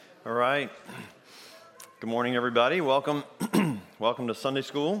All right. Good morning, everybody. Welcome. Welcome to Sunday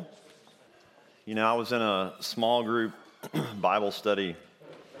School. You know, I was in a small group Bible study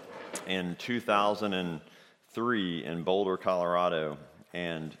in 2003 in Boulder, Colorado,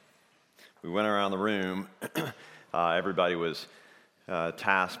 and we went around the room. Everybody was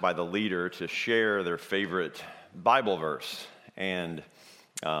tasked by the leader to share their favorite Bible verse, and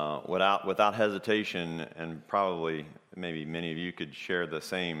without hesitation, and probably maybe many of you could share the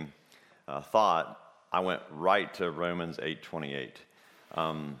same thought, I went right to Romans 8:28.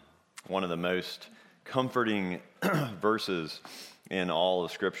 One of the most comforting verses in all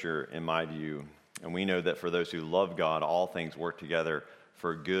of Scripture, in my view. And we know that for those who love God, all things work together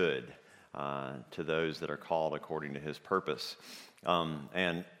for good to those that are called according to His purpose.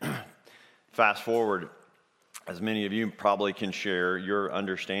 And fast forward, as many of you probably can share, your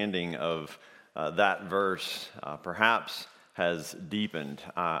understanding of that verse perhaps has deepened.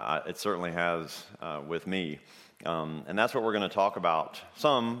 It certainly has with me. And that's what we're going to talk about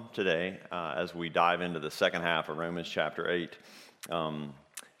some today as we dive into the second half of Romans chapter 8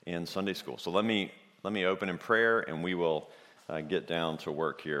 in Sunday School. So let me open in prayer, and we will get down to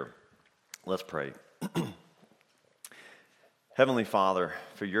work here. Let's pray. Heavenly Father,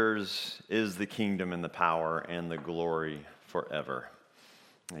 for yours is the kingdom and the power and the glory forever.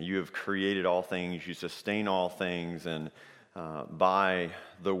 You have created all things, you sustain all things, and by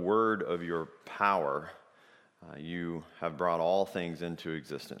the word of your power, you have brought all things into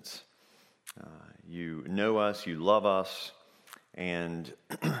existence. You know us, you love us, and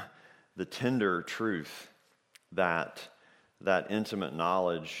the tender truth that intimate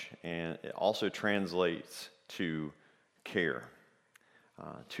knowledge and it also translates to care,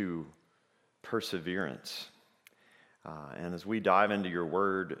 to perseverance. And as we dive into your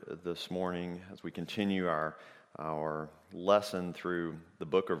word this morning, as we continue our lesson through the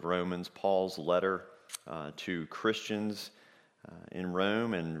book of Romans, Paul's letter to Christians in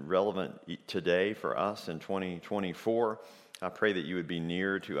Rome and relevant today for us in 2024, I pray that you would be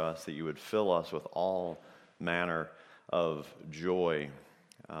near to us, that you would fill us with all manner of joy,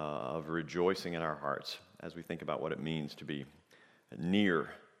 of rejoicing in our hearts as we think about what it means to be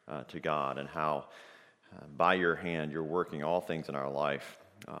near to God and how by your hand you're working all things in our life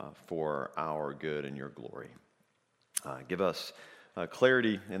for our good and your glory. Give us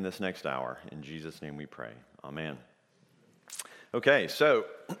clarity in this next hour. In Jesus' name we pray. Amen. Okay, so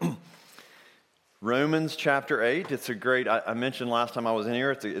Romans chapter 8. It's a great. I mentioned last time I was in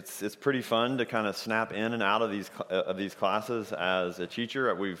here. It's pretty fun to kind of snap in and out of these classes as a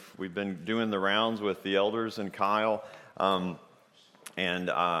teacher. We've been doing the rounds with the elders and Kyle, and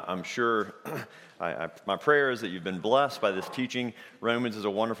I'm sure. My prayer is that you've been blessed by this teaching. Romans is a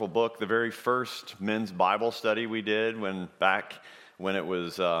wonderful book. The very first men's Bible study we did back when it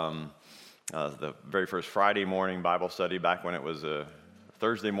was the very first Friday morning Bible study, back when it was a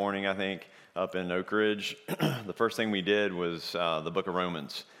Thursday morning, I think, up in Oak Ridge. The first thing we did was the book of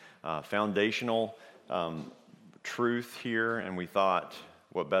Romans. Foundational truth here, and we thought,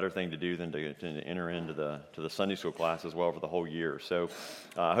 what better thing to do than to enter into the Sunday school class as well for the whole year. So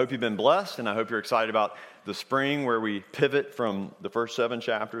I hope you've been blessed, and I hope you're excited about the spring where we pivot from the first 7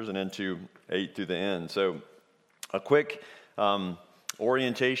 chapters and into 8 through the end. So a quick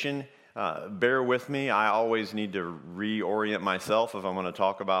orientation. Bear with me. I always need to reorient myself if I'm going to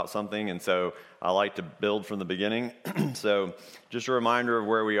talk about something, and so I like to build from the beginning. So just a reminder of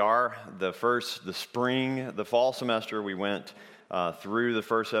where we are. The fall semester, we went through the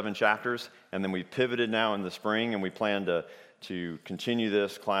first 7 chapters, and then we pivoted now in the spring, and we plan to continue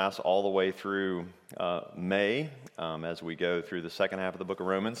this class all the way through May as we go through the second half of the book of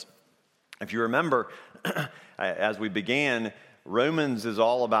Romans. If you remember, as we began, Romans is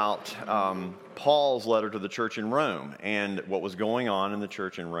all about Paul's letter to the church in Rome and what was going on in the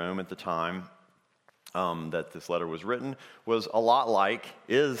church in Rome at the time that this letter was written was a lot like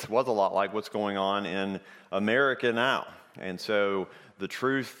what's going on in America now. And so the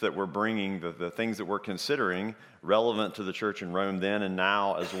truth that we're bringing, the things that we're considering relevant to the church in Rome then and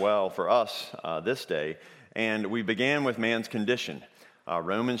now as well for us this day. And we began with man's condition.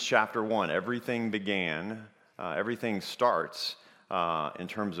 Romans chapter 1, everything starts in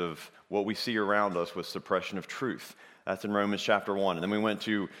terms of what we see around us with suppression of truth. That's in Romans chapter 1. And then we went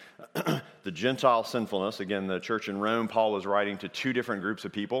to the Gentile sinfulness. Again, the church in Rome, Paul was writing to 2 different groups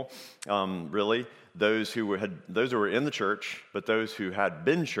of people, really. Those who were in the church, but those who had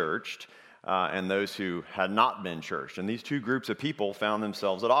been churched, and those who had not been churched. And these 2 groups of people found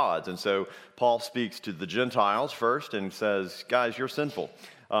themselves at odds. And so Paul speaks to the Gentiles first and says, guys, you're sinful.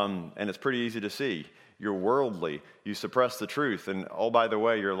 And it's pretty easy to see. you're worldly, you suppress the truth, and oh, by the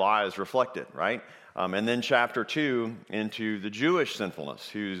way, your lies reflect it, right? And then chapter 2 into the Jewish sinfulness,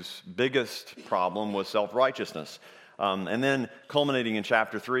 whose biggest problem was self-righteousness. And then culminating in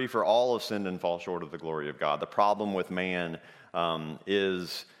chapter 3, for all have sinned and fall short of the glory of God. The problem with man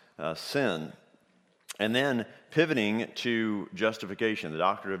is sin. And then pivoting to justification, the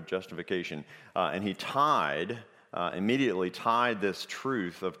doctrine of justification. And he immediately tied this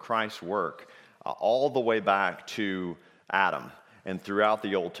truth of Christ's work all the way back to Adam and throughout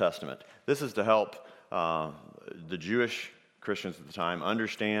the Old Testament. This is to help the Jewish Christians at the time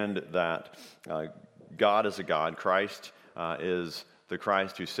understand that God is a God. Christ is the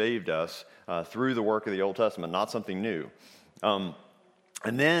Christ who saved us through the work of the Old Testament, not something new. And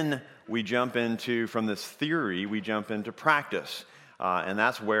then we jump into, from this theory, we jump into practice. And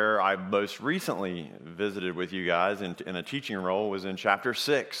that's where I most recently visited with you guys in a teaching role, was in chapter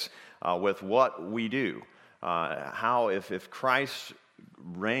 6 with what we do. How if Christ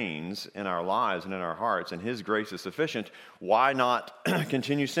reigns in our lives and in our hearts and his grace is sufficient, why not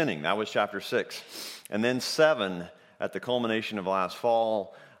continue sinning? That was chapter 6. And then 7, at the culmination of last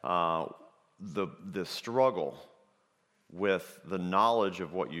fall, the struggle with the knowledge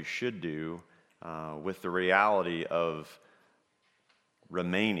of what you should do, with the reality of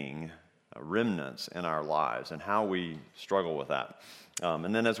remaining remnants in our lives and how we struggle with that.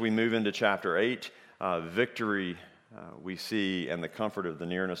 And then as we move into chapter 8, victory we see and the comfort of the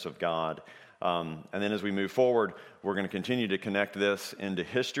nearness of God. And then as we move forward, we're going to continue to connect this into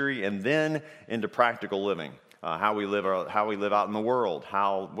history and then into practical living. How we live out in the world,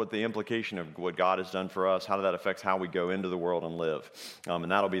 what the implication of what God has done for us, how that affects how we go into the world and live.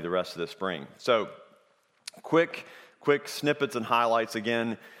 And that'll be the rest of this spring. So quick snippets and highlights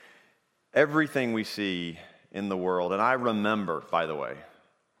again. Everything we see in the world, and I remember, by the way,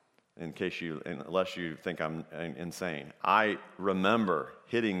 unless you think I'm insane, I remember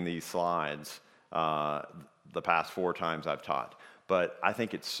hitting these slides the past 4 times I've taught. But I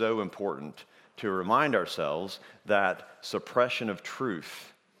think it's so important to remind ourselves that suppression of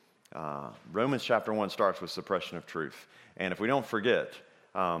truth, Romans chapter 1 starts with suppression of truth. And if we don't forget,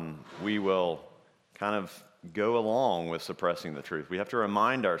 we will kind of go along with suppressing the truth. We have to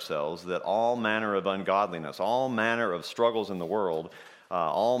remind ourselves that all manner of ungodliness, all manner of struggles in the world,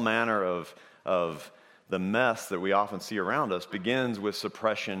 all manner of the mess that we often see around us begins with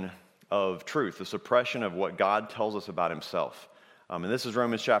suppression of truth, the suppression of what God tells us about himself. And this is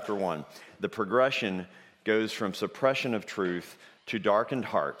Romans chapter 1. The progression goes from suppression of truth to darkened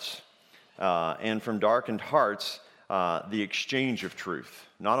hearts. And from darkened hearts, the exchange of truth.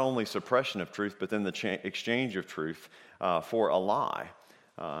 Not only suppression of truth, but then the exchange of truth for a lie.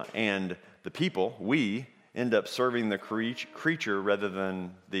 And the people, we, end up serving the creature rather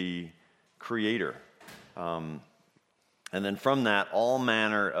than the creator. And then from that, all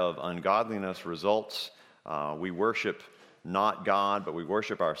manner of ungodliness results. We worship not God, but we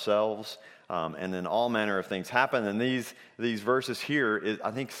worship ourselves. And then all manner of things happen. And these verses here is,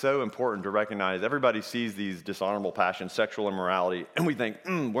 I think, so important to recognize. Everybody sees these dishonorable passions, sexual immorality, and we think,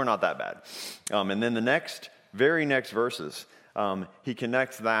 we're not that bad. And then the very next verses, he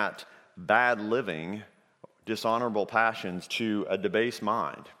connects that bad living, dishonorable passions to a debased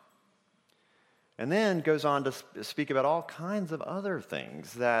mind. And then goes on to speak about all kinds of other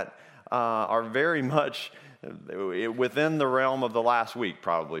things that are very much within the realm of the last week,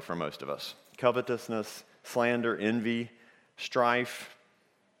 probably for most of us. Covetousness, slander, envy, strife,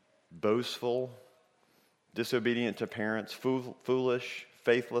 boastful, disobedient to parents, foolish,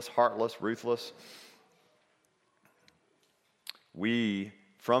 faithless, heartless, ruthless.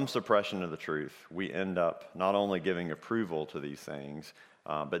 From suppression of the truth, we end up not only giving approval to these things,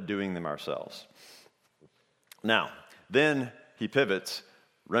 but doing them ourselves. Now, then he pivots.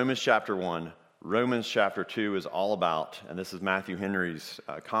 Romans chapter 1, Romans chapter 2 is all about, and this is Matthew Henry's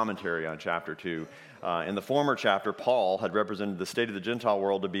commentary on chapter 2. In the former chapter, Paul had represented the state of the Gentile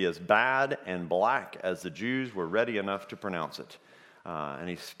world to be as bad and black as the Jews were ready enough to pronounce it. And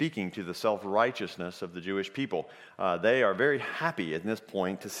he's speaking to the self-righteousness of the Jewish people. They are very happy at this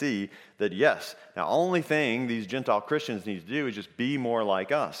point to see that, yes, now only thing these Gentile Christians need to do is just be more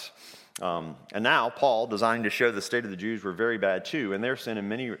like us. And now Paul, designed to show the state of the Jews were very bad too, and their sin in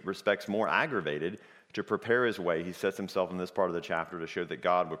many respects more aggravated, to prepare his way, he sets himself in this part of the chapter to show that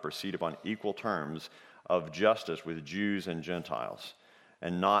God would proceed upon equal terms of justice with Jews and Gentiles,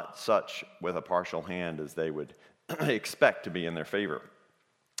 and not such with a partial hand as they would expect to be in their favor.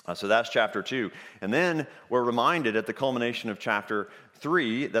 So that's chapter 2. And then we're reminded at the culmination of chapter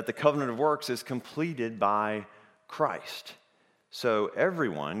 3 that the covenant of works is completed by Christ. So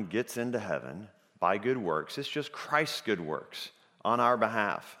everyone gets into heaven by good works. It's just Christ's good works on our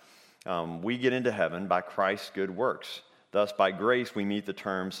behalf. We get into heaven by Christ's good works. Thus, by grace, we meet the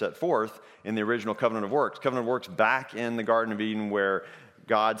terms set forth in the original covenant of works. Covenant of works back in the Garden of Eden, where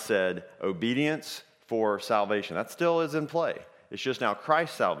God said obedience for salvation. That still is in play. It's just now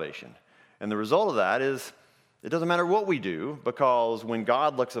Christ's salvation. And the result of that is it doesn't matter what we do, because when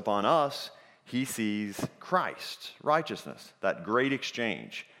God looks upon us, he sees Christ's righteousness, that great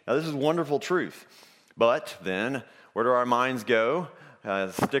exchange. Now, this is wonderful truth. But then, where do our minds go?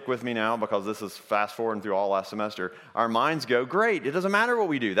 Stick with me now, because this is fast forwarding through all last semester. Our minds go, great, it doesn't matter what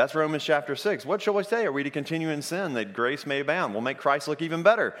we do. That's Romans chapter 6. What shall we say? Are we to continue in sin that grace may abound? We'll make Christ look even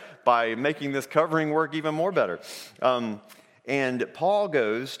better by making this covering work even more better. And Paul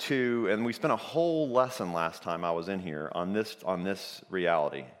goes to, and we spent a whole lesson last time I was in here on this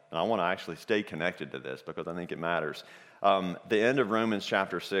reality. And I want to actually stay connected to this because I think it matters. The end of Romans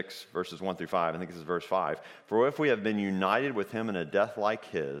chapter 6, verses 1 through 5, I think this is verse 5. For if we have been united with him in a death like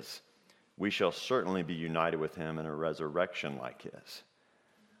his, we shall certainly be united with him in a resurrection like his.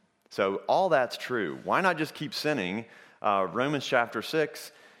 So all that's true. Why not just keep sinning? Romans chapter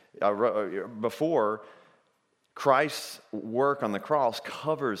 6, before Christ's work on the cross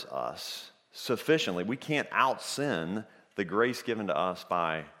covers us sufficiently. We can't out-sin the grace given to us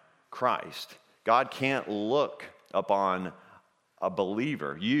by Christ. God can't look upon a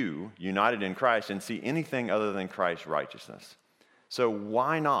believer, you, united in Christ, and see anything other than Christ's righteousness. So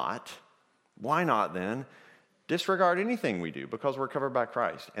why not then disregard anything we do because we're covered by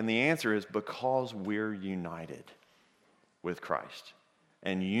Christ? And the answer is because we're united with Christ.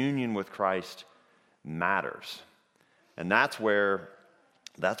 And union with Christ matters. And that's where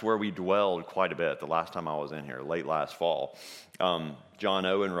we dwelled quite a bit the last time I was in here, late last fall. John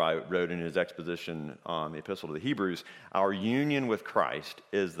Owen wrote in his exposition on the Epistle to the Hebrews, our union with Christ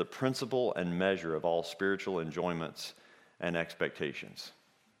is the principle and measure of all spiritual enjoyments and expectations.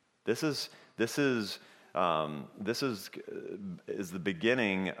 This is the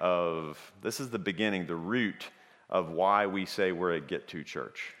beginning, the root of why we say we're a get-to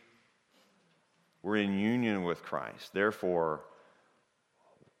church. We're in union with Christ. Therefore,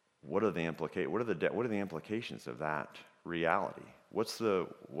 what are the implications of that reality? What's the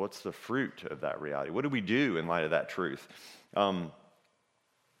fruit of that reality? What do we do in light of that truth?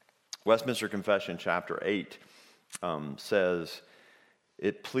 Westminster Confession, chapter 8, says,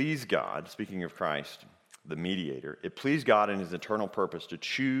 it pleased God, speaking of Christ, the mediator, it pleased God in his eternal purpose to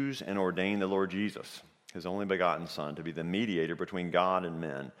choose and ordain the Lord Jesus, his only begotten Son, to be the mediator between God and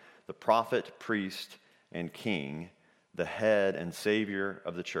men, the prophet, priest, and king, the head and savior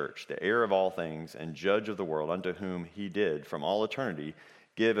of the church, the heir of all things and judge of the world, unto whom he did from all eternity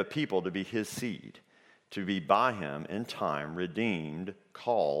give a people to be his seed, to be by him in time redeemed,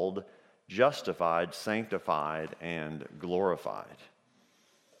 called, justified, sanctified, and glorified.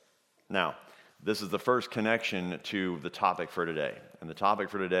 Now, this is the first connection to the topic for today. And the topic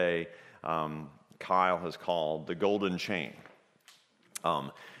for today, Kyle has called the golden chain.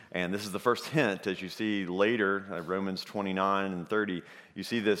 And this is the first hint, as you see later, Romans 29 and 30, you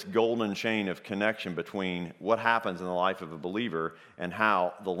see this golden chain of connection between what happens in the life of a believer and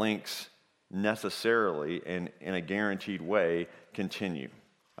how the links necessarily and in a guaranteed way continue.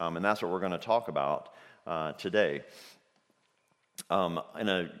 And that's what we're going to talk about today. In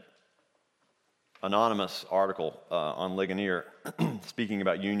an anonymous article on Ligonier, speaking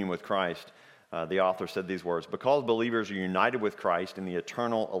about union with Christ, the author said these words, because believers are united with Christ in the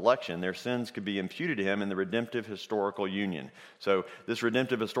eternal election, their sins could be imputed to him in the redemptive historical union. So this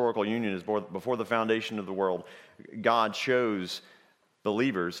redemptive historical union is before the foundation of the world. God chose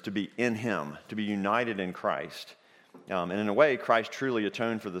believers to be in him, to be united in Christ. And in a way, Christ truly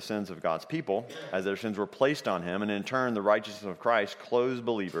atoned for the sins of God's people as their sins were placed on him. And in turn, the righteousness of Christ clothes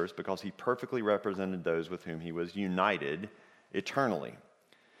believers because he perfectly represented those with whom he was united eternally.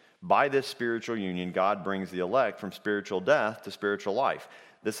 By this spiritual union, God brings the elect from spiritual death to spiritual life.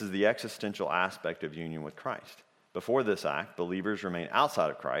 This is the existential aspect of union with Christ. Before this act, believers remain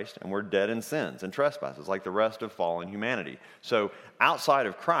outside of Christ and we're dead in sins and trespasses like the rest of fallen humanity. So outside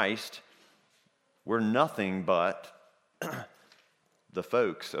of Christ, we're nothing but the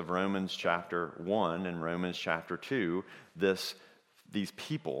folks of Romans chapter 1 and Romans chapter 2, these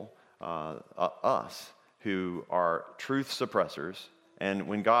people, us, who are truth suppressors. And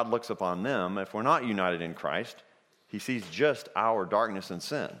when God looks upon them, if we're not united in Christ, he sees just our darkness and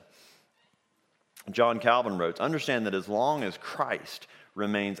sin. John Calvin wrote, understand that as long as Christ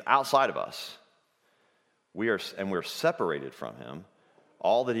remains outside of us, we're separated from him,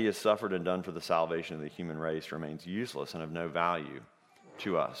 all that he has suffered and done for the salvation of the human race remains useless and of no value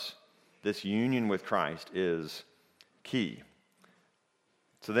to us. this union with Christ is key.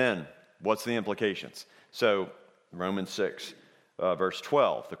 So then, what's the implications? So, Romans 6, verse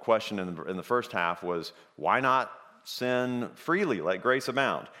 12, the question in the first half was, why not sin freely, let grace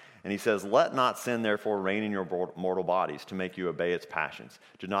abound? And he says, let not sin therefore reign in your mortal bodies to make you obey its passions.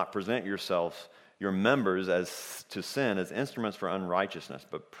 Do not present your members as to sin as instruments for unrighteousness,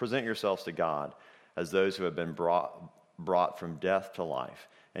 but present yourselves to God as those who have been brought from death to life,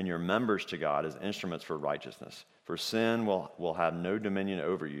 and your members to God as instruments for righteousness. For sin will have no dominion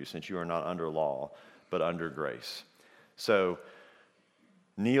over you, since you are not under law, but under grace. So,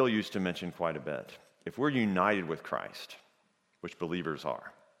 Neil used to mention quite a bit, if we're united with Christ, which believers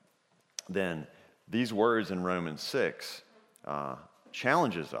are, then these words in Romans 6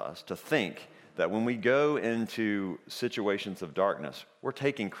 challenges us to think that when we go into situations of darkness, we're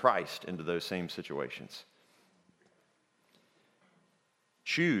taking Christ into those same situations.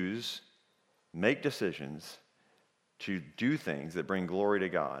 Make decisions to do things that bring glory to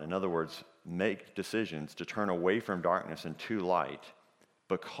God. In other words, make decisions to turn away from darkness and to light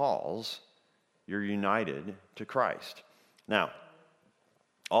because you're united to Christ. Now,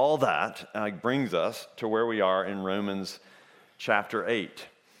 all that brings us to where we are in Romans chapter 8.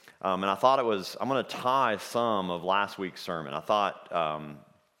 And I thought I'm going to tie some of last week's sermon. I thought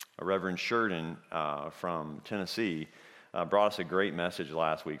Reverend Sheridan from Tennessee brought us a great message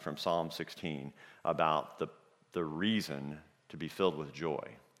last week from Psalm 16 about the reason to be filled with joy.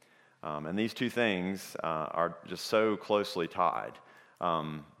 And these two things are just so closely tied.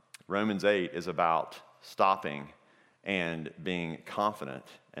 Romans 8 is about stopping and being confident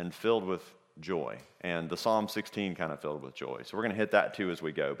and filled with joy. And the Psalm 16 kind of filled with joy. So we're going to hit that too as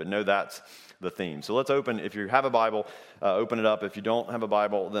we go. But no, that's the theme. So let's open. If you have a Bible, open it up. If you don't have a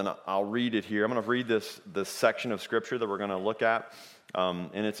Bible, then I'll read it here. I'm going to read this section of Scripture that we're going to look at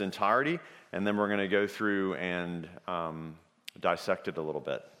in its entirety. And then we're going to go through and dissect it a little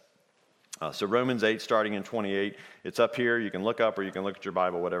bit. So Romans 8, starting in 28. It's up here. You can look up or you can look at your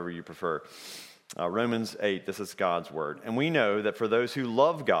Bible, whatever you prefer. Romans 8, this is God's word. And we know that for those who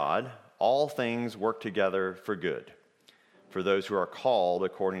love God, all things work together for good, for those who are called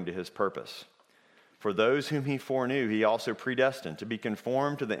according to his purpose. For those whom he foreknew, he also predestined to be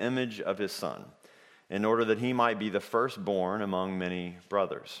conformed to the image of his Son, in order that he might be the firstborn among many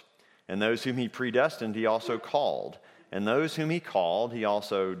brothers. And those whom he predestined, he also called. And those whom he called, he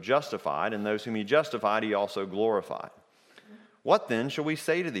also justified. And those whom he justified, he also glorified. What then shall we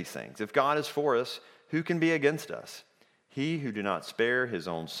say to these things? If God is for us, who can be against us? He who did not spare his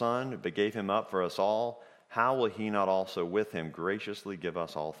own Son, but gave him up for us all, how will he not also with him graciously give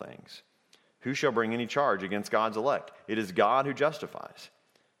us all things? Who shall bring any charge against God's elect? It is God who justifies.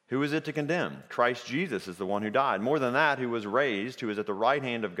 Who is it to condemn? Christ Jesus is the one who died. More than that, who was raised, who is at the right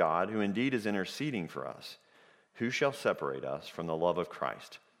hand of God, who indeed is interceding for us. Who shall separate us from the love of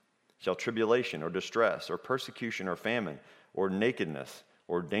Christ? Shall tribulation or distress or persecution or famine or nakedness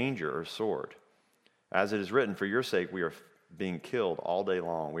or danger or sword? As it is written, for your sake we are being killed all day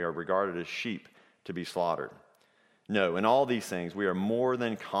long. We are regarded as sheep to be slaughtered. No, in all these things we are more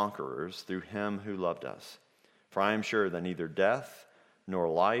than conquerors through him who loved us. For I am sure that neither death, nor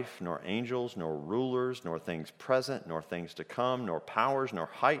life, nor angels, nor rulers, nor things present, nor things to come, nor powers, nor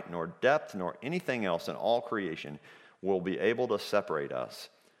height, nor depth, nor anything else in all creation will be able to separate us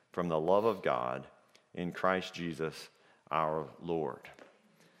from the love of God in Christ Jesus our Lord.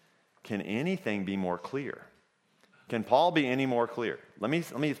 Can anything be more clear? Can Paul be any more clear? Let me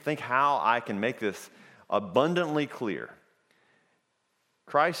think how I can make this abundantly clear.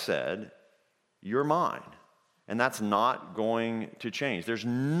 Christ said, "You're mine." And that's not going to change. There's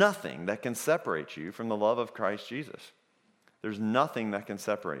nothing that can separate you from the love of Christ Jesus. There's nothing that can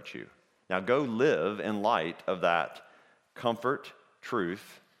separate you. Now go live in light of that comfort,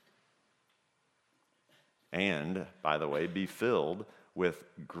 truth, and, by the way, be filled with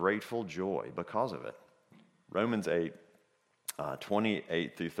grateful joy because of it. Romans 8,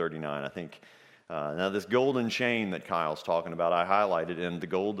 28 through 39, I think. Now this golden chain that Kyle's talking about, I highlighted in the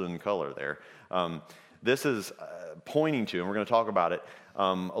golden color there. This is pointing to, and we're going to talk about it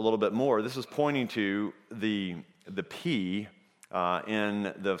a little bit more, this is pointing to the P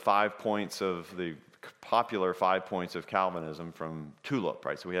in the 5 points of the popular 5 points of Calvinism from TULIP,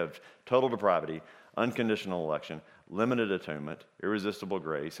 right? So we have total depravity, unconditional election, limited atonement, irresistible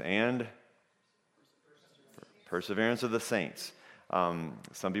grace, and perseverance of the saints.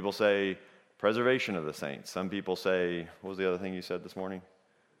 Some people say preservation of the saints. Some people say, what was the other thing you said this morning?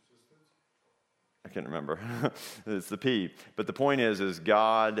 I can't remember. It's the P. But the point is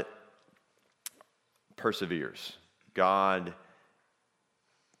God perseveres. God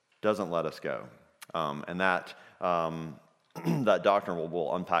doesn't let us go. And that that doctrine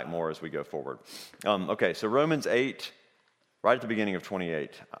we'll unpack more as we go forward. Okay, so Romans 8, right at the beginning of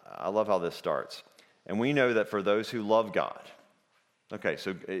 28. I love how this starts. And we know that for those who love God. Okay,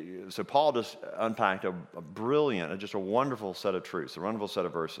 so Paul just unpacked a brilliant, just a wonderful set of truths, a wonderful set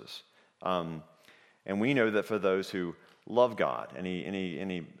of verses. And we know that for those who love God, and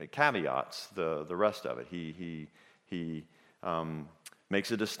he caveats the rest of it. He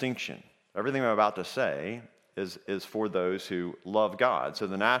makes a distinction. Everything I'm about to say is for those who love God. So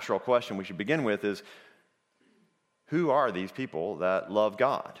the natural question we should begin with is, who are these people that love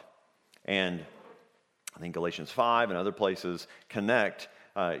God? And I think Galatians 5 and other places connect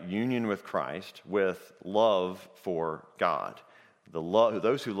union with Christ with love for God.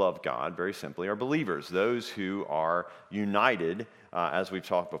 Those who love God, very simply, are believers. Those who are united, as we've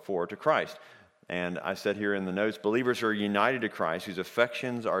talked before, to Christ. And I said here in the notes, believers who are united to Christ, whose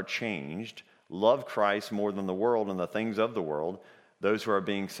affections are changed, love Christ more than the world and the things of the world, those who are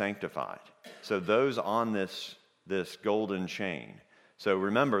being sanctified. So those on this golden chain. So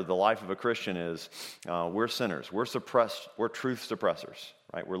remember, the life of a Christian is we're sinners, we're suppressed, we're truth suppressors,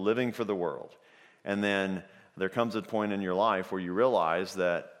 right? We're living for the world. And then there comes a point in your life where you realize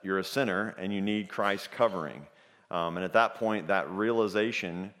that you're a sinner and you need Christ's covering. And at that point, that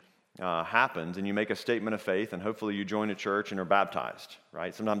realization happens, and you make a statement of faith, and hopefully you join a church and are baptized,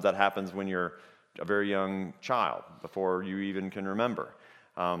 right? Sometimes that happens when you're a very young child, before you even can remember.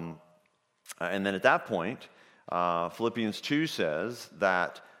 And then at that point, Philippians 2 says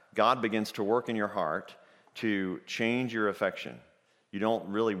that God begins to work in your heart to change your affection. You don't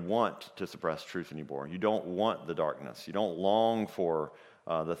really want to suppress truth anymore. You don't want the darkness. You don't long for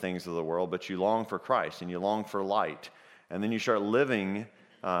the things of the world, but you long for Christ and you long for light. And then you start living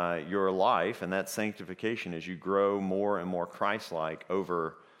your life, and that sanctification as you grow more and more Christ-like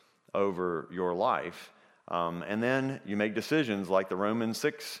over your life. And then you make decisions like the Romans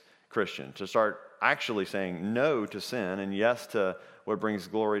 6 Christian to start actually saying no to sin and yes to what brings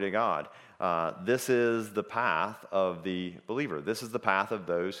glory to God. This is the path of the believer. This is the path of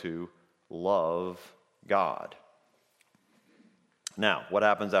those who love God. Now, what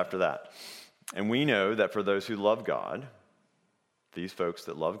happens after that? And we know that for those who love God, these folks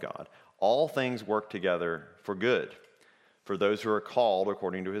that love God, all things work together for good, for those who are called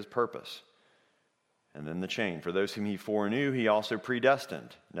according to his purpose. And then the chain. For those whom he foreknew, he also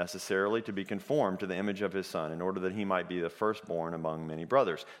predestined, necessarily to be conformed to the image of his Son, in order that he might be the firstborn among many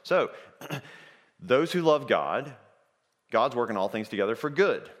brothers. So, those who love God, God's working all things together for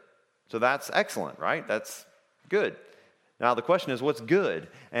good. So that's excellent, right? That's good. Now the question is, what's good?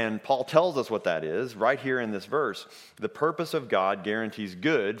 And Paul tells us what that is right here in this verse. The purpose of God guarantees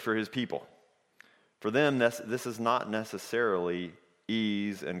good for his people. For them, this is not necessarily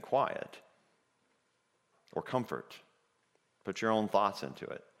ease and quiet or comfort. Put your own thoughts into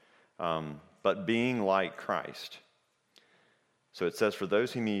it. But being like Christ. So it says, for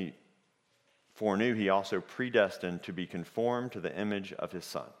those whom he foreknew, he also predestined to be conformed to the image of his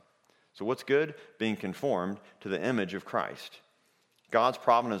Son. So what's good? Being conformed to the image of Christ. God's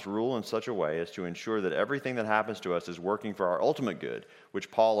providence rule in such a way as to ensure that everything that happens to us is working for our ultimate good,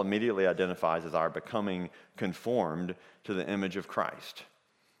 which Paul immediately identifies as our becoming conformed to the image of Christ.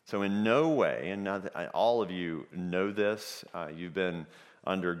 So in no way, and all of you know this, you've been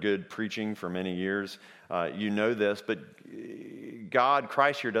under good preaching for many years, you know this, but God,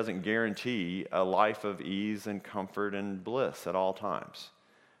 Christ here doesn't guarantee a life of ease and comfort and bliss at all times,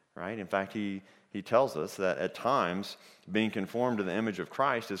 right? In fact, he tells us that at times being conformed to the image of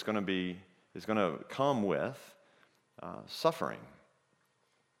Christ is going to come with suffering.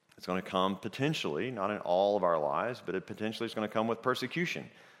 It's going to come potentially, not in all of our lives, but it potentially is going to come with persecution.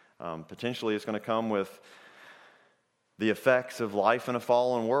 Potentially it's going to come with the effects of life in a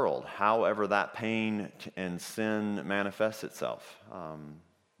fallen world, however that pain and sin manifests itself.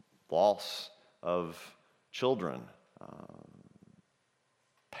 Loss of children,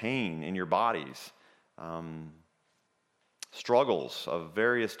 pain in your bodies, struggles of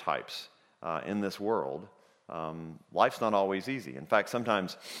various types in this world. Life's not always easy. In fact,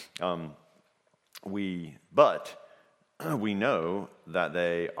 sometimes we know that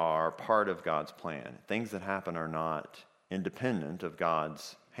they are part of God's plan. Things that happen are not independent of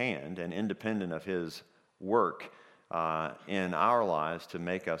God's hand and independent of his work in our lives to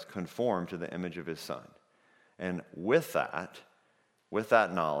make us conform to the image of his Son. And with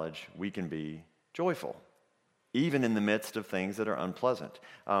that knowledge, we can be joyful, even in the midst of things that are unpleasant.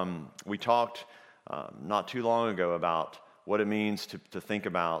 We talked not too long ago about what it means to think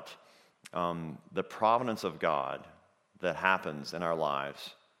about the providence of God that happens in our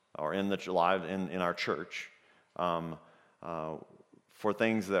lives or in our church for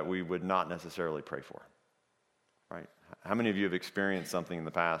things that we would not necessarily pray for, right? How many of you have experienced something in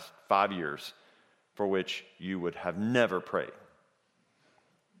the past 5 years for which you would have never prayed?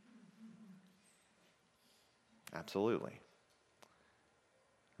 Absolutely.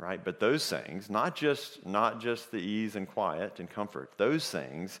 Right? But those things, not just the ease and quiet and comfort, those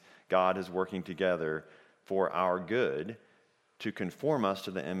things God is working together for our good to conform us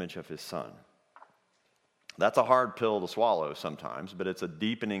to the image of his Son. That's a hard pill to swallow sometimes, but it's a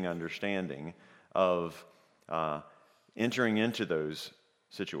deepening understanding of entering into those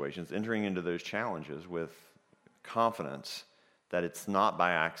situations, entering into those challenges with confidence that it's not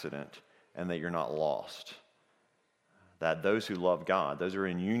by accident and that you're not lost. That those who love God, those who are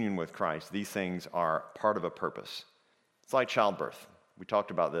in union with Christ, these things are part of a purpose. It's like childbirth. We talked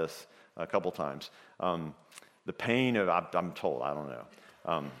about this a couple times. The pain of, I'm told, I don't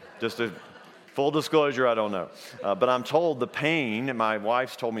know. Just a full disclosure, I don't know. But I'm told the pain, my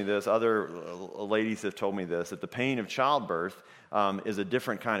wife's told me this, other ladies have told me this, that the pain of childbirth is a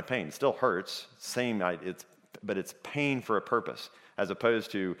different kind of pain. It still hurts, but it's pain for a purpose, as opposed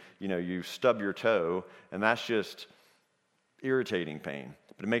to, you stub your toe, and that's just irritating pain,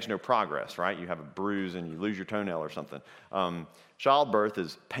 but it makes no progress, right? You have a bruise and you lose your toenail or something. Childbirth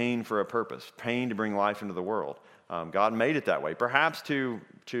is pain for a purpose, pain to bring life into the world. God made it that way, perhaps to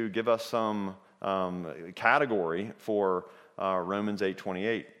give us some category for Romans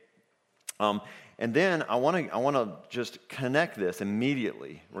 8:28. And then I want to just connect this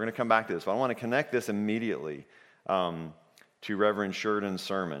immediately. We're going to come back to this, but I want to connect this immediately to Reverend Sheridan's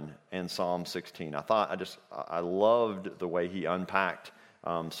sermon and Psalm 16. I loved the way he unpacked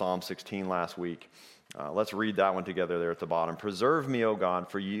Psalm 16 last week. Let's read that one together there at the bottom. Preserve me, O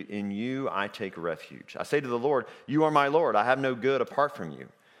God, for in you I take refuge. I say to the Lord, you are my Lord. I have no good apart from you.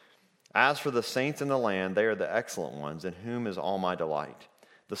 As for the saints in the land, they are the excellent ones, in whom is all my delight.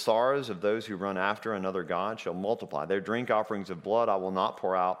 The sorrows of those who run after another god shall multiply. Their drink offerings of blood I will not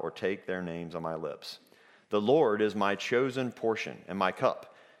pour out, or take their names on my lips. The Lord is my chosen portion and my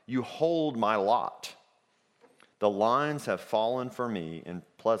cup. You hold my lot. The lines have fallen for me in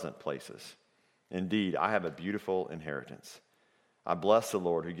pleasant places. Indeed, I have a beautiful inheritance. I bless the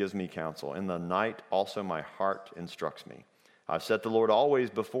Lord who gives me counsel. In the night also my heart instructs me. I've set the Lord always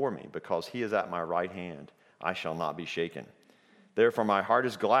before me, because he is at my right hand. I shall not be shaken. Therefore my heart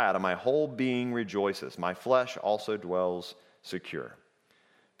is glad, and my whole being rejoices. My flesh also dwells secure.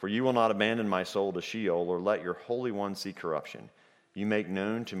 For you will not abandon my soul to Sheol, or let your Holy One see corruption. You make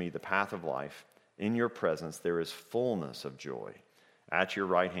known to me the path of life. In your presence there is fullness of joy. At your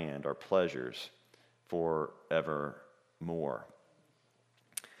right hand are pleasures forevermore.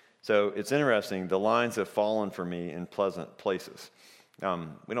 So it's interesting. The lines have fallen for me in pleasant places.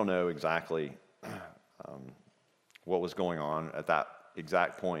 We don't know exactly what was going on at that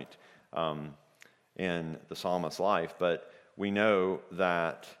exact point in the psalmist's life, but we know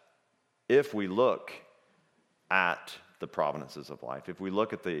that if we look at the providences of life, if we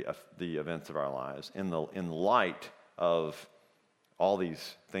look at the events of our lives in light of all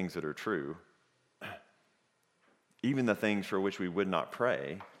these things that are true, even the things for which we would not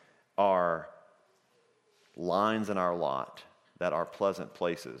pray are lines in our lot that are pleasant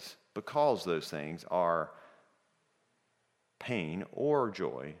places, because those things are pain or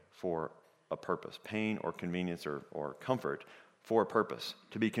joy for a purpose, pain or convenience or comfort for a purpose,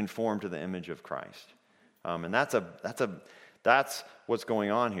 to be conformed to the image of Christ. And that's what's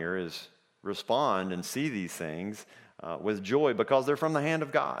going on here, is respond and see these things with joy, because they're from the hand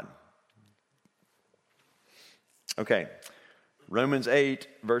of God. Okay, Romans 8,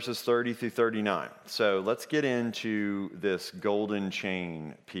 verses 30 through 39. So let's get into this golden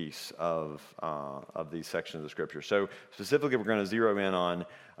chain piece of these sections of Scripture. So specifically, we're going to zero in on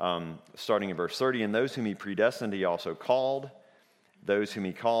starting in verse 30. And those whom he predestined, he also called. Those whom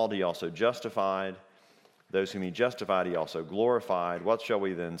he called, he also justified. Those whom he justified, he also glorified. What shall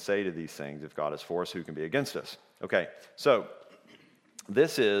we then say to these things? If God is for us, who can be against us? Okay, so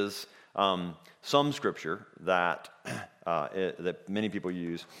this is some Scripture that many people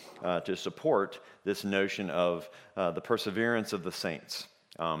use to support this notion of the perseverance of the saints.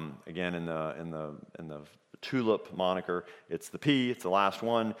 Again, in the TULIP moniker, it's the P, it's the last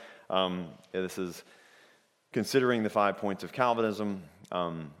one. This is considering the 5 points of Calvinism.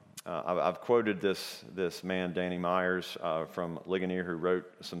 I've quoted this man, Danny Myers, from Ligonier, who wrote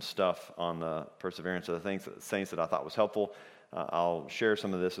some stuff on the perseverance of the saints that I thought was helpful. I'll share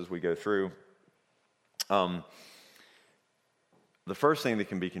some of this as we go through. The the first thing that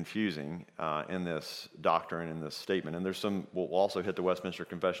can be confusing in this doctrine, in this statement, and we'll also hit the Westminster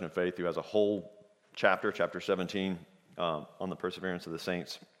Confession of Faith, who has a whole chapter 17, on the perseverance of the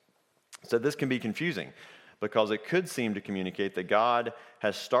saints. So this can be confusing because it could seem to communicate that God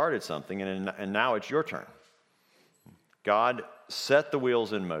has started something and now it's your turn. God set the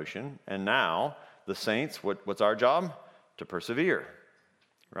wheels in motion, and now the saints, what's our job? To persevere,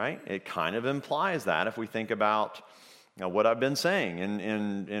 right? It kind of implies that if we think about what I've been saying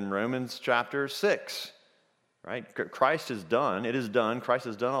in Romans chapter 6, right? Christ is done. It is done. Christ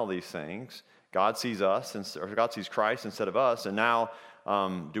has done all these things. God sees us, or God sees Christ instead of us, and now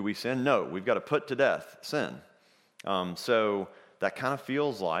do we sin? No, we've got to put to death sin. So that kind of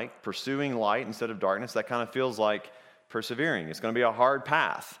feels like pursuing light instead of darkness. That kind of feels like persevering. It's going to be a hard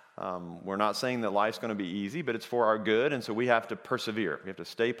path. We're not saying that life's going to be easy, but it's for our good, and so we have to persevere. We have to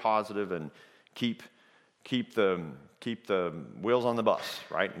stay positive and keep the wheels on the bus,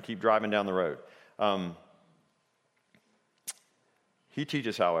 right, and keep driving down the road. He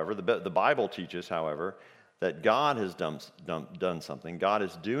teaches, however, the Bible teaches, however, that God has done something, God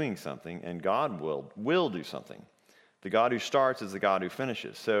is doing something, and God will do something. The God who starts is the God who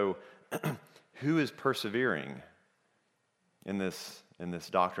finishes. So who is persevering in this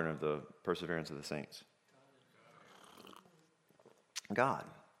doctrine of the perseverance of the saints? God.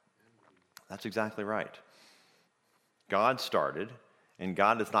 That's exactly right. God started, and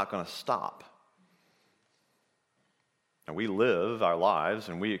God is not going to stop. And we live our lives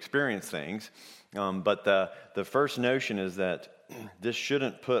and we experience things, but the first notion is that this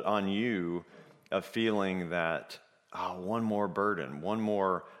shouldn't put on you a feeling that, one more burden, one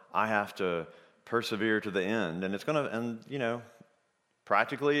more, I have to persevere to the end, and it's going to, and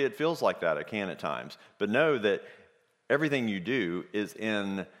practically it feels like that. It can at times, but know that everything you do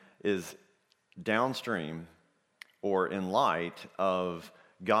is downstream or in light of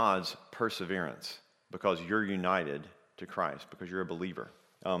God's perseverance, because you're united to Christ, because you're a believer.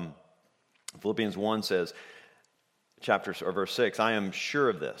 Philippians 1 says, verse 6, I am sure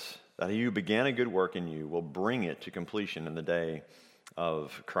of this, that he who began a good work in you will bring it to completion in the day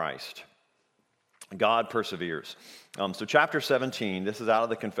of Christ. God perseveres. So chapter 17, this is out of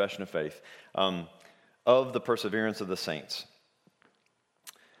the Confession of Faith, of the perseverance of the saints.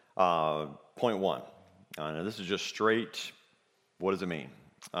 Point 1. Now this is just straight, what does it mean?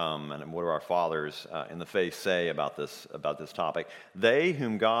 And what do our fathers in the faith say about this topic? They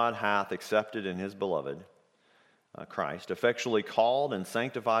whom God hath accepted in his beloved, Christ, effectually called and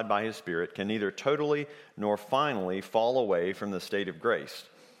sanctified by his Spirit, can neither totally nor finally fall away from the state of grace,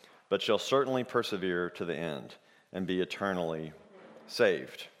 but shall certainly persevere to the end and be eternally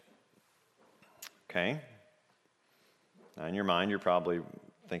saved. Okay? Now in your mind, you're probably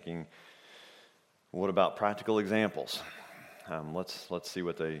thinking, what about practical examples? Let's see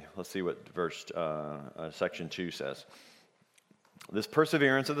what verse section 2 says. This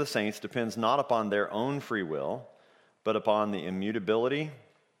perseverance of the saints depends not upon their own free will, but upon the immutability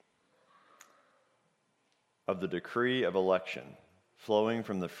of the decree of election, flowing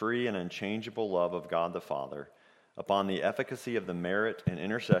from the free and unchangeable love of God the Father, upon the efficacy of the merit and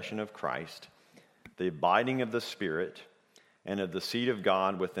intercession of Christ, the abiding of the Spirit, and of the seed of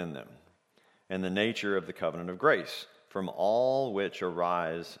God within them, and the nature of the covenant of grace, from all which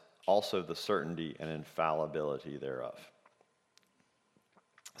arise also the certainty and infallibility thereof.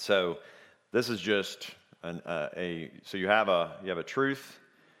 So this is just so you have a truth,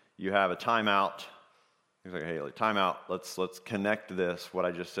 you have a timeout. He's like, hey, timeout. Let's connect what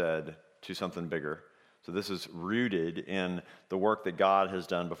I just said, to something bigger. So this is rooted in the work that God has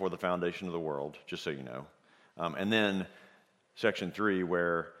done before the foundation of the world, just so you know. And then section 3,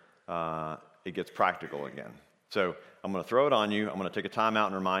 where it gets practical again. So I'm going to throw it on you. I'm going to take a time out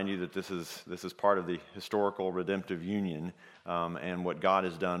and remind you that this is part of the historical redemptive union and what God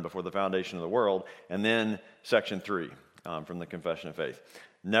has done before the foundation of the world. And then section 3 from the Confession of Faith.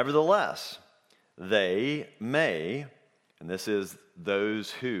 Nevertheless, they may, and this is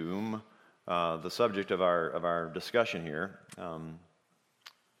those whom the subject of our discussion here,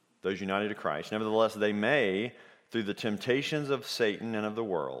 those united to Christ. Nevertheless, they may, through the temptations of Satan and of the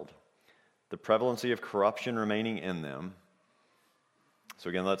world, the prevalency of corruption remaining in them. So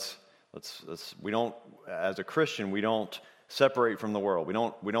again, let's we don't, as a Christian, we don't separate from the world. We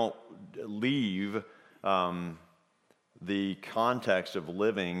don't leave the context of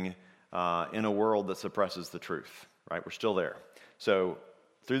living in a world that suppresses the truth. Right? We're still there. So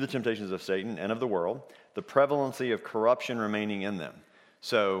through the temptations of Satan and of the world, the prevalency of corruption remaining in them.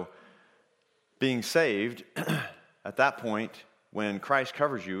 So being saved at that point, when Christ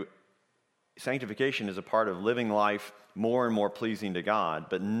covers you, sanctification is a part of living life more and more pleasing to God,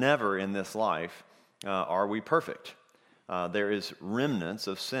 but never in this life are we perfect. There is remnants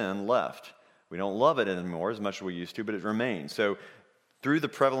of sin left. We don't love it anymore as much as we used to, but it remains. So through the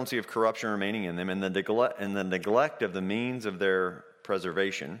prevalency of corruption remaining in them and the neglect of the means of their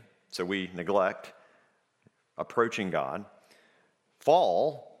preservation, so we neglect approaching God,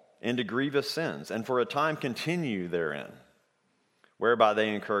 fall into grievous sins, and for a time continue therein, whereby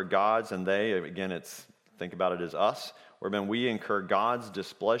they incur God's, and they, again, think about it as us, whereby we incur God's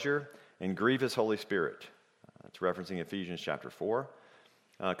displeasure and grieve His Holy Spirit. It's referencing Ephesians chapter 4.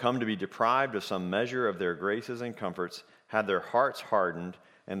 Come to be deprived of some measure of their graces and comforts, had their hearts hardened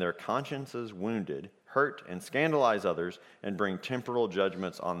and their consciences wounded, hurt and scandalize others, and bring temporal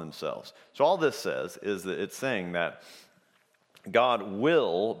judgments on themselves. So all this says is that it's saying that God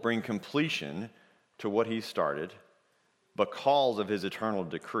will bring completion to what He started because of His eternal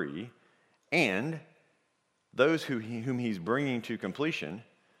decree, and those whom He's bringing to completion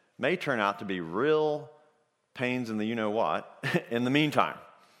may turn out to be real pains in the you-know-what in the meantime.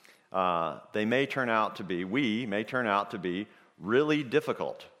 We may turn out to be really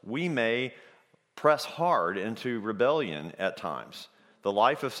difficult. We may press hard into rebellion at times.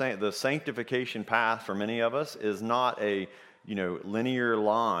 The sanctification path for many of us is not a linear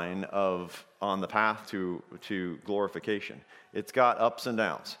line on the path to glorification. It's got ups and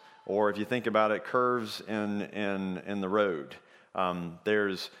downs, or if you think about it, curves in the road.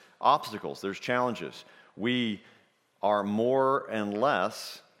 There's obstacles, there's challenges. We are more and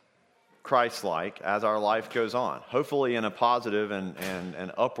less Christ-like as our life goes on, hopefully in a positive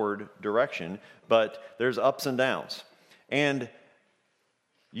and upward direction, but there's ups and downs. And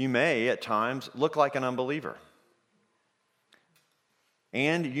you may at times look like an unbeliever.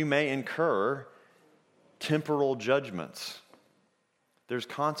 And you may incur temporal judgments. There's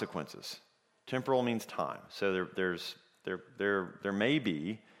consequences. Temporal means time. So there may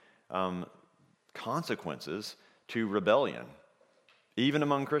be consequences to rebellion, even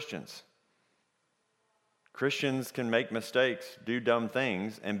among Christians. Christians can make mistakes, do dumb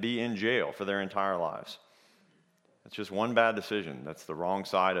things, and be in jail for their entire lives. It's just one bad decision. That's the wrong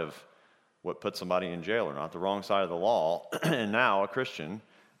side of what puts somebody in jail or not, the wrong side of the law. And now a Christian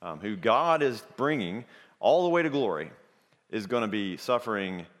who God is bringing all the way to glory is going to be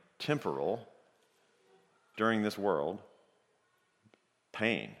suffering temporal, during this world,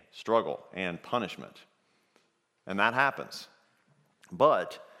 pain, struggle, and punishment. And that happens.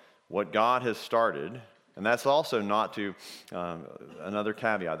 But what God has started, and that's also not to, another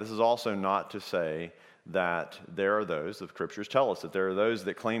caveat, this is also not to say that there are those, the scriptures tell us that there are those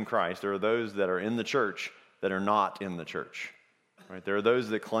that claim Christ, there are those that are in the church that are not in the church. Right? There are those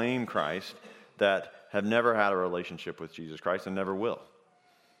that claim Christ that have never had a relationship with Jesus Christ and never will.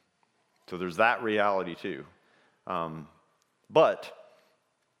 So there's that reality too. But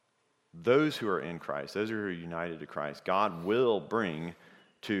those who are in Christ, those who are united to Christ, God will bring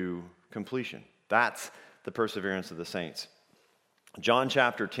to completion. That's the perseverance of the saints. John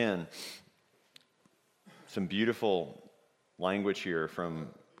chapter 10, some beautiful language here from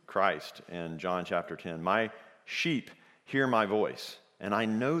Christ in John chapter 10. My sheep hear my voice, and I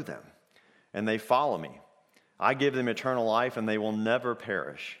know them, and they follow me. I give them eternal life, and they will never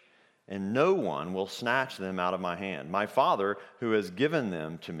perish, and no one will snatch them out of my hand. My Father, who has given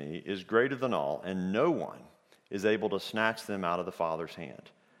them to me, is greater than all, and no one is able to snatch them out of the Father's hand.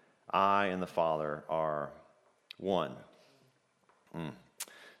 I and the Father are one.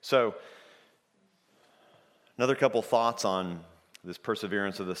 So, another couple thoughts on this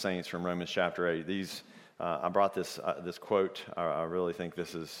perseverance of the saints from Romans chapter 8. I brought this quote. I really think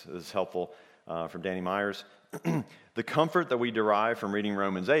this is helpful from Danny Myers. The comfort that we derive from reading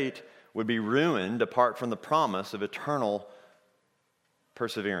Romans 8 would be ruined apart from the promise of eternal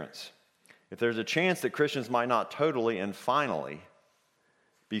perseverance. If there's a chance that Christians might not totally and finally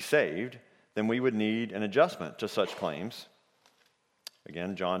be saved, then we would need an adjustment to such claims.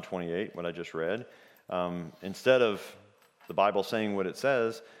 Again, John 28, what I just read. Instead of the Bible saying what it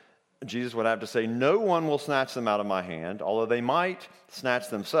says, Jesus would have to say, no one will snatch them out of my hand, although they might snatch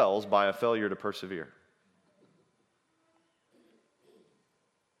themselves by a failure to persevere.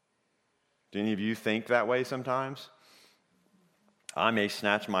 Do any of you think that way sometimes? I may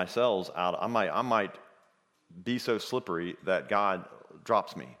snatch myself out. I might be so slippery that God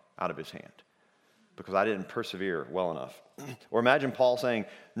drops me out of his hand because I didn't persevere well enough. Or imagine Paul saying,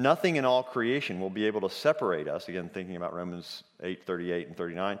 nothing in all creation will be able to separate us. Again, thinking about Romans 8:38 and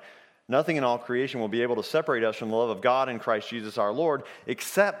 39. Nothing in all creation will be able to separate us from the love of God in Christ Jesus our Lord,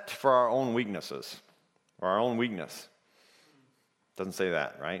 except for our own weaknesses, or our own weakness. Doesn't say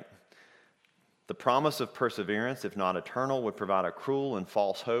that, right? The promise of perseverance, if not eternal, would provide a cruel and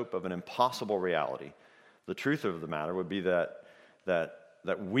false hope of an impossible reality. The truth of the matter would be that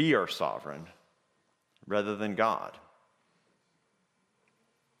we are sovereign rather than God.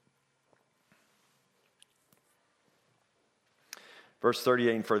 Verse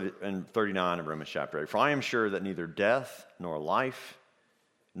 38 and 39 of Romans chapter 8. For I am sure that neither death, nor life,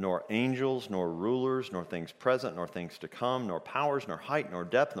 nor angels, nor rulers, nor things present, nor things to come, nor powers, nor height, nor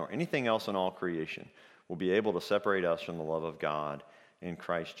depth, nor anything else in all creation will be able to separate us from the love of God in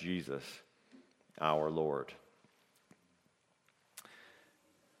Christ Jesus, our Lord.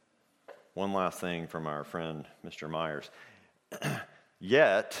 One last thing from our friend, Mr. Myers.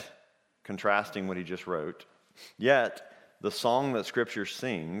 Yet, contrasting what he just wrote, yet the song that Scripture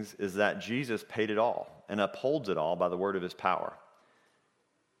sings is that Jesus paid it all and upholds it all by the word of his power.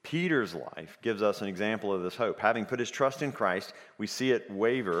 Peter's life gives us an example of this hope. Having put his trust in Christ, we see it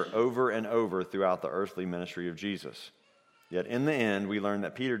waver over and over throughout the earthly ministry of Jesus. Yet in the end, we learn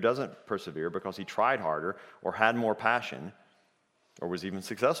that Peter doesn't persevere because he tried harder or had more passion or was even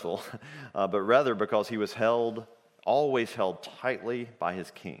successful, but rather because he was always held tightly by his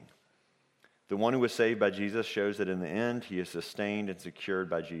King. The one who was saved by Jesus shows that in the end, he is sustained and secured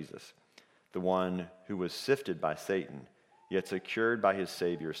by Jesus. The one who was sifted by Satan, yet secured by his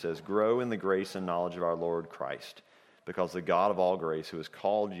Savior, says, grow in the grace and knowledge of our Lord Christ, because the God of all grace, who has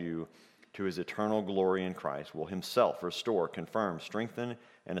called you to his eternal glory in Christ, will himself restore, confirm, strengthen,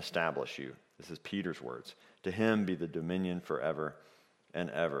 and establish you. This is Peter's words. To him be the dominion forever and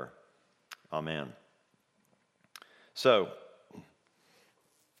ever. Amen. So,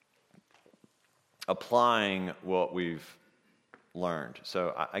 applying what we've learned.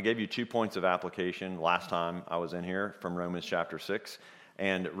 So I gave you 2 points of application last time I was in here from Romans chapter 6.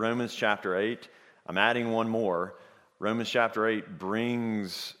 And Romans chapter 8, I'm adding one more. Romans chapter 8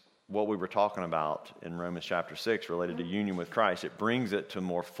 brings what we were talking about in Romans chapter 6 related to union with Christ. It brings it to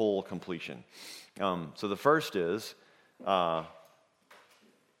more full completion. So the first is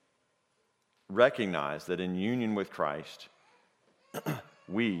recognize that in union with Christ,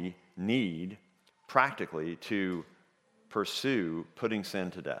 we need practically to pursue putting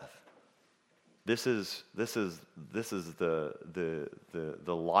sin to death. This is the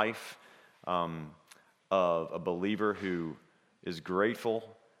life of a believer who is grateful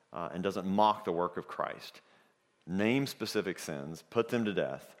and doesn't mock the work of Christ. Name specific sins, put them to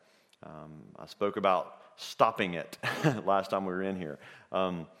death. I spoke about stopping it last time we were in here.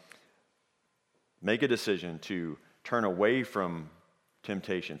 Make a decision to turn away from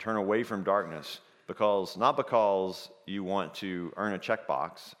temptation, turn away from darkness, not because you want to earn a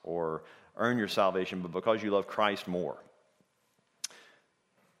checkbox or earn your salvation, but because you love Christ more.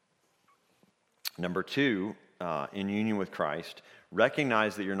 Number 2, in union with Christ,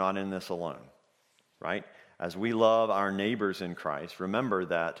 recognize that you're not in this alone, right? As we love our neighbors in Christ, remember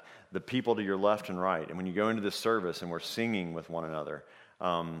that the people to your left and right, and when you go into this service and we're singing with one another,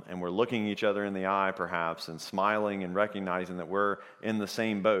 and we're looking each other in the eye perhaps and smiling and recognizing that we're in the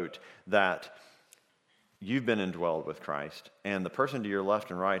same boat, that you've been indwelled with Christ, and the person to your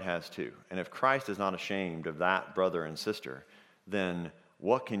left and right has too. And if Christ is not ashamed of that brother and sister, then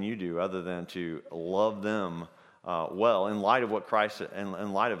what can you do other than to love them well in light of what Christ, and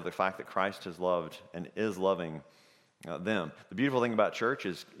in light of the fact that Christ has loved and is loving them. The beautiful thing about church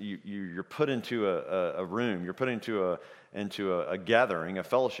is you're put into a room, you're put into a gathering, a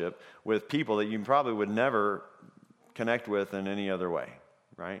fellowship with people that you probably would never connect with in any other way,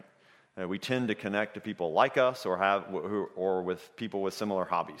 right? We tend to connect to people like us or with people with similar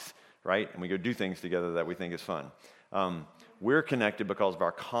hobbies, right? And we go do things together that we think is fun. We're connected because of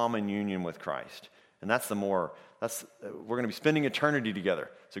our common union with Christ. And we're going to be spending eternity together.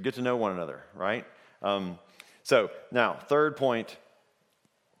 So get to know one another, right? So now, third point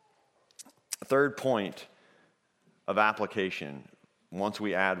of application, once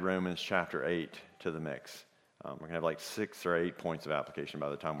we add Romans chapter 8 to the mix. We're going to have like 6 or 8 points of application by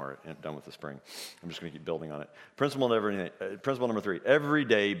the time we're done with the spring. I'm just going to keep building on it. Principle number 3, every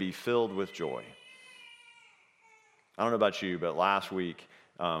day be filled with joy. I don't know about you, but last week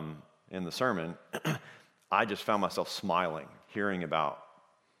in the sermon, I just found myself smiling, hearing about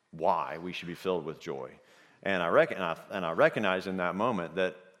why we should be filled with joy. And I recognize in that moment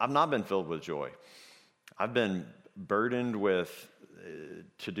that I've not been filled with joy. I've been burdened with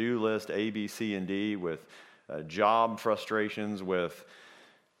to-do list A, B, C, and D, with job frustrations, with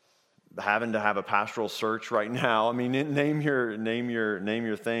having to have a pastoral search right now. I mean, name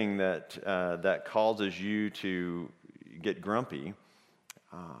your thing that causes you to get grumpy.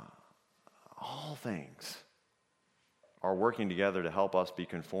 All things are working together to help us be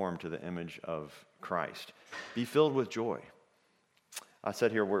conformed to the image of Christ. Be filled with joy. I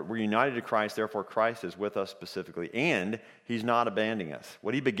said here, we're united to Christ, therefore Christ is with us specifically, and he's not abandoning us.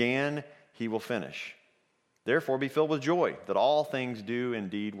 What he began, he will finish. Therefore, be filled with joy, that all things do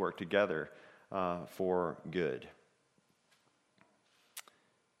indeed work together for good.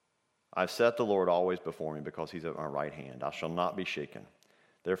 I've set the Lord always before me because he's at my right hand. I shall not be shaken.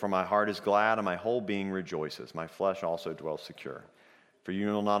 Therefore, my heart is glad and my whole being rejoices. My flesh also dwells secure. For you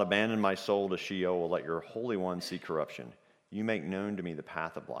will not abandon my soul to Sheol, or let your Holy One see corruption. You make known to me the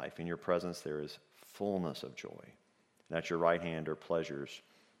path of life. In your presence there is fullness of joy. And at your right hand are pleasures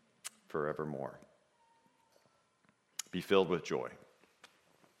forevermore. Be filled with joy.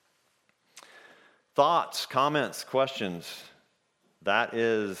 Thoughts, comments, questions? That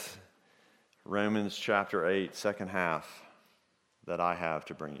is Romans chapter 8, second half, that I have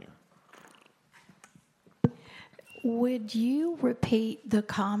to bring you. Would you repeat the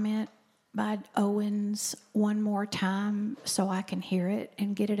comment by Owens one more time so I can hear it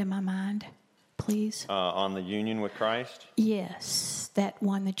and get it in my mind, please? On the union with Christ? Yes, that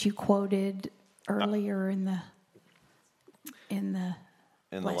one that you quoted earlier in the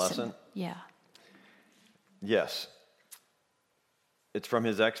lesson. Yeah. Yes. It's from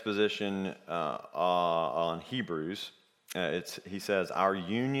his exposition on Hebrews. He says, our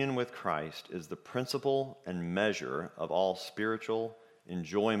union with Christ is the principle and measure of all spiritual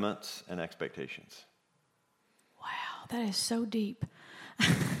enjoyments and expectations. Wow, that is so deep.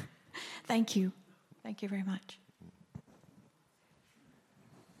 Thank you. Thank you very much.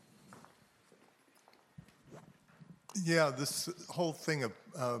 Yeah, this whole thing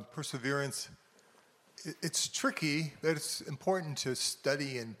of perseverance, it's tricky, but it's important to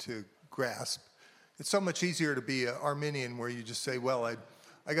study and to grasp. It's so much easier to be an Arminian where you just say, well,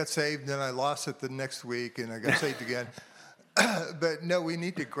 I got saved, then I lost it the next week, and I got saved again. But no, we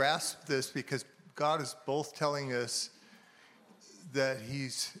need to grasp this because God is both telling us that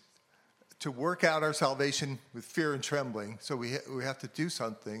he's to work out our salvation with fear and trembling, so we have to do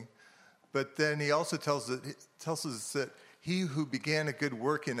something. But then he also tells us that he who began a good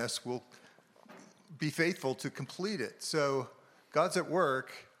work in us will be faithful to complete it. So God's at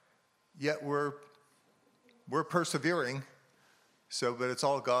work, yet we're persevering. But it's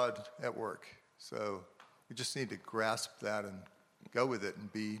all God at work. So we just need to grasp that and go with it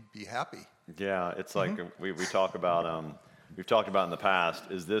and be happy. Yeah, it's like we talk about. We've talked about in the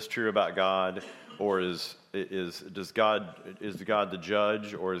past. Is this true about God, or is God the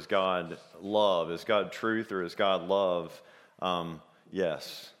judge, or is God love? Is God truth, or is God love?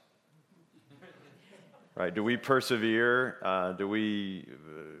 Yes. Right? Do we persevere? Do we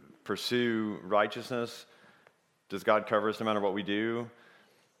pursue righteousness? Does God cover us no matter what we do?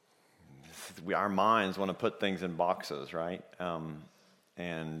 Our minds want to put things in boxes, right?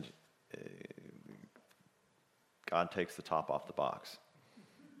 And God takes the top off the box.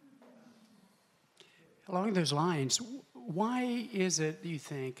 Along those lines, why is it, you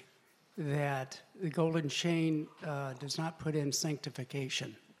think, that the golden chain does not put in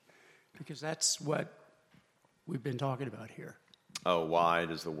sanctification? Because that's what we've been talking about here. Oh, why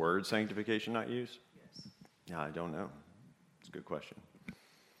does the word sanctification not used? Yes. Yeah, I don't know. It's a good question.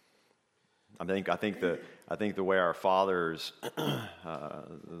 I think the way our fathers,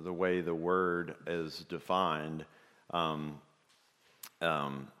 the way the word is defined,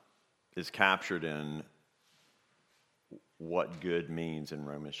 is captured in what good means in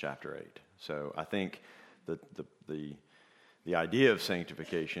Romans chapter 8. So I think that the idea of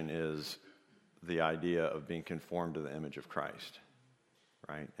sanctification is the idea of being conformed to the image of Christ,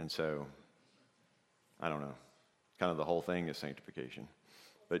 right? And so, I don't know. Kind of the whole thing is sanctification.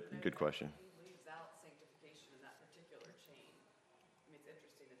 But good question. He leaves out sanctification in that particular chain. I mean, it's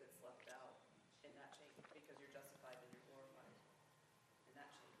interesting that it's left out in that chain because you're justified and you're glorified in that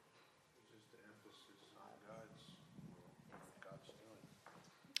chain. It's just the emphasis on God's doing.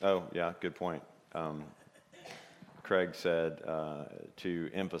 Oh, yeah, good point. Craig said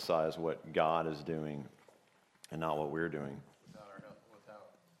to emphasize what God is doing and not what we're doing. Without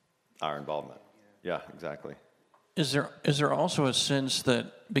our involvement. Yeah, exactly. Is there also a sense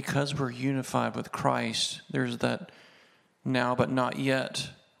that because we're unified with Christ, there's that now but not yet,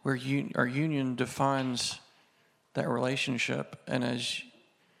 where our union defines that relationship? And as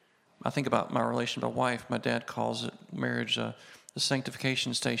I think about my relationship with my wife, my dad calls it marriage the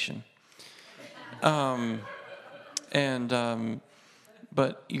sanctification station. But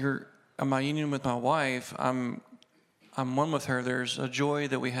my union with my wife, I'm one with her. There's a joy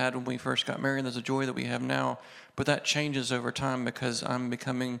that we had when we first got married. There's a joy that we have now, but that changes over time because I'm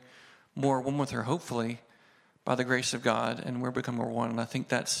becoming more one with her, hopefully. by the grace of God, and we're become more one. And I think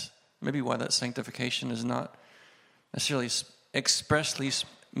that's maybe why that sanctification is not necessarily expressly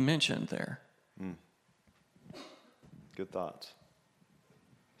mentioned there. Good thoughts.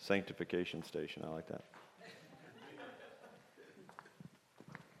 Sanctification station. I like that.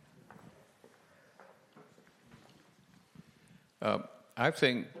 I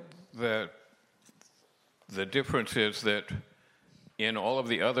think that the difference is that in all of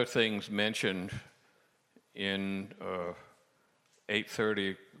the other things mentioned in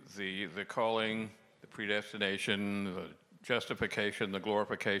 8:30, the calling, the predestination, the justification, the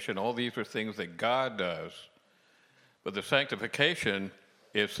glorification, all these are things that God does. But the sanctification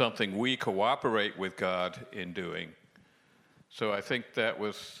is something we cooperate with God in doing. So I think that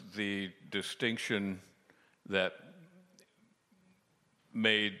was the distinction that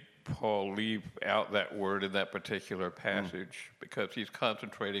made Paul leave out that word in that particular passage, because he's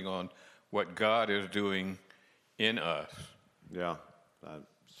concentrating on what God is doing in us. Yeah,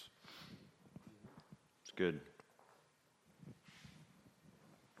 it's good.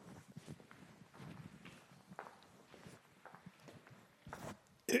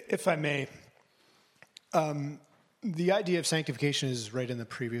 If I may, the idea of sanctification is right in the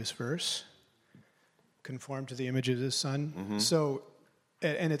previous verse. Conform to the image of the Son. Mm-hmm. So,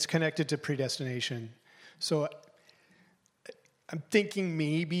 and it's connected to predestination. So I'm thinking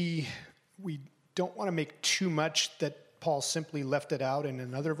maybe we don't want to make too much that Paul simply left it out in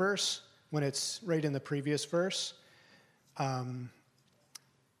another verse when it's right in the previous verse. I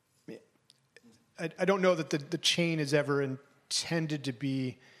don't know that the chain is ever intended to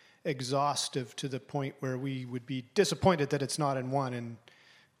be exhaustive to the point where we would be disappointed that it's not in one and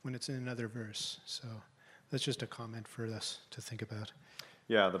when it's in another verse. So that's just a comment for us to think about.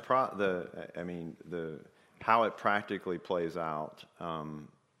 Yeah, how it practically plays out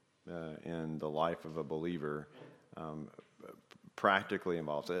in the life of a believer practically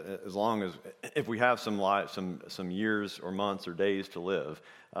involves, as long as if we have some years or months or days to live,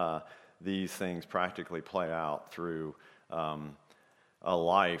 these things practically play out through a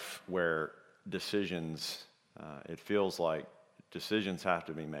life where decisions, it feels like decisions have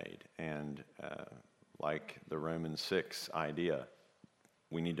to be made, and like the Romans 6 idea,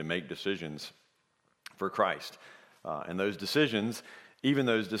 we need to make decisions for Christ. And those decisions,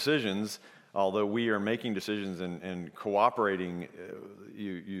 although we are making decisions and cooperating,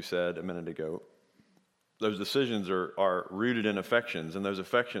 you said a minute ago, those decisions are rooted in affections, and those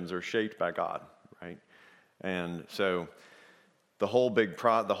affections are shaped by God, right? And so the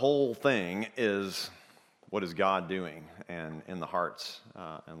whole thing is, what is God doing and in the hearts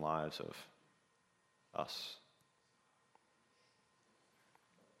and lives of us?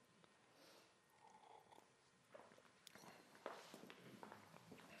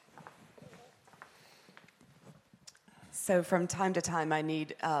 So from time to time, I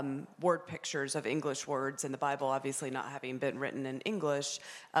need word pictures of English words in the Bible, obviously not having been written in English.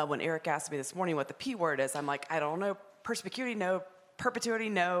 When Eric asked me this morning what the P word is, I'm like, I don't know. Perspicuity, no. Perpetuity,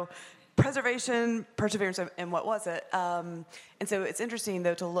 no. Preservation, perseverance, and what was it? And so it's interesting,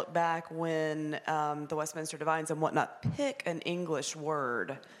 though, to look back when the Westminster Divines and whatnot pick an English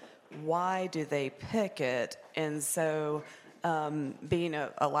word. Why do they pick it? And so being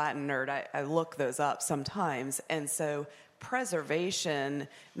a Latin nerd, I look those up sometimes. And so preservation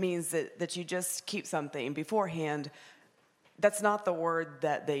means that you just keep something beforehand. That's not the word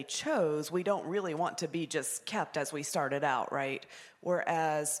that they chose. We don't really want to be just kept as we started out, right?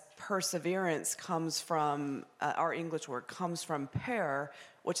 Whereas perseverance comes from, our English word comes from per,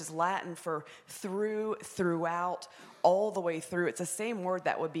 which is Latin for through, throughout, all the way through. It's the same word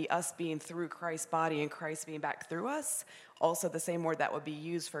that would be us being through Christ's body and Christ being back through us. Also the same word that would be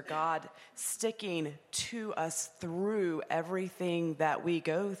used for God sticking to us through everything that we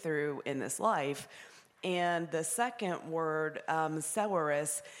go through in this life. And the second word,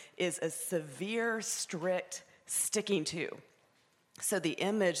 severis, is a severe, strict sticking to. So the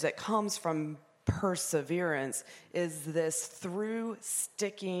image that comes from perseverance is this through,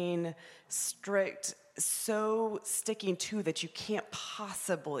 sticking, strict, so sticking to that you can't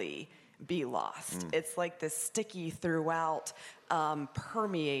possibly be lost. It's like this sticky throughout,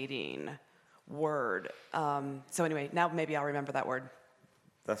 permeating word. So anyway, now maybe I'll remember that word.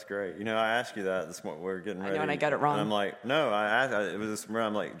 That's great. You know, I asked you that this morning. We're getting ready. I know, and I got it wrong. And I'm like, no, it was this morning.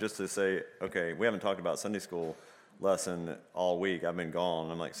 I'm like, just to say, okay, we haven't talked about Sunday school lesson all week. I've been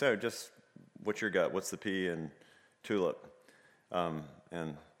gone. I'm like, so just, what's your gut? What's the P in tulip?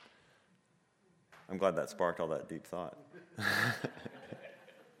 And I'm glad that sparked all that deep thought.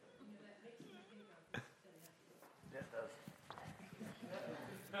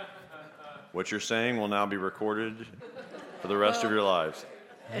 What you're saying will now be recorded for the rest of your lives.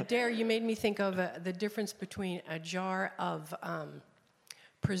 Dare, you made me think of the difference between a jar of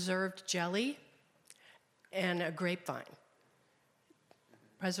preserved jelly and a grapevine.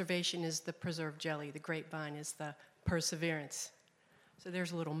 Preservation is the preserved jelly. The grapevine is the perseverance. So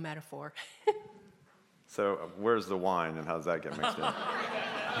there's a little metaphor. So where's the wine and how does that get mixed in?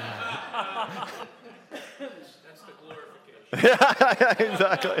 That's the glorification. Yeah,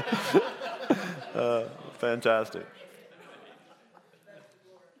 exactly. Fantastic.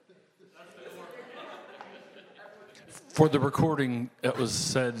 For the recording, it was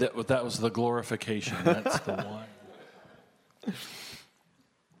said that was the glorification. That's the one.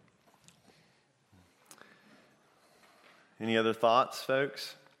 Any other thoughts,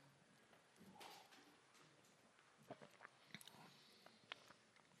 folks?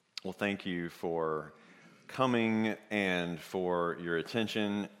 Well, thank you for coming and for your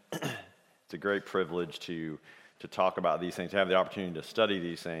attention. It's a great privilege to talk about these things, to have the opportunity to study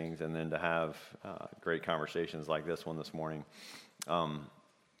these things, and then to have great conversations like this one this morning.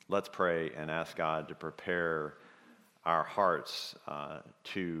 Let's pray and ask God to prepare our hearts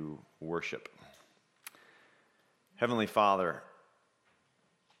to worship. Heavenly Father,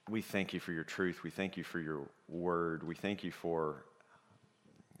 we thank you for your truth. We thank you for your word. We thank you for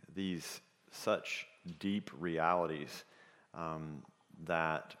these such deep realities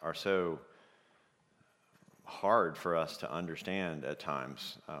that are so hard for us to understand at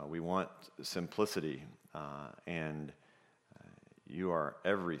times. We want simplicity, and you are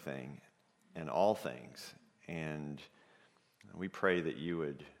everything and all things. And we pray that you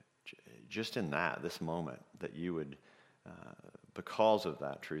would, just in this moment, that you would, because of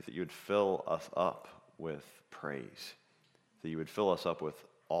that truth, that you would fill us up with praise, that you would fill us up with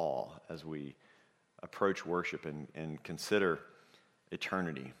awe as we approach worship and consider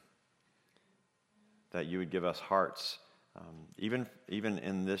eternity, that you would give us hearts, even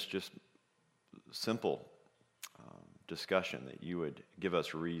in this just simple discussion, that you would give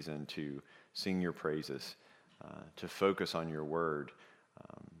us reason to sing your praises, to focus on your word.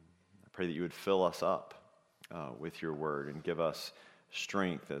 I pray that you would fill us up with your word and give us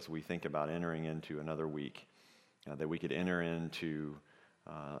strength as we think about entering into another week, that we could enter into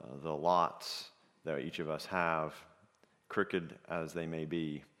the lots that each of us have, crooked as they may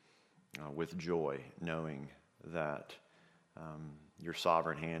be, with joy, knowing that your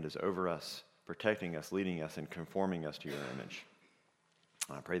sovereign hand is over us, protecting us, leading us, and conforming us to your image.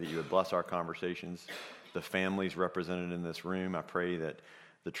 I pray that you would bless our conversations, the families represented in this room. I pray that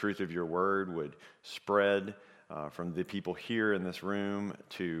the truth of your word would spread from the people here in this room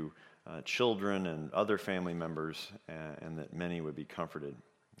to children and other family members, and that many would be comforted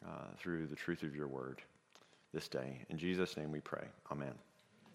through the truth of your word this day. In Jesus' name we pray. Amen.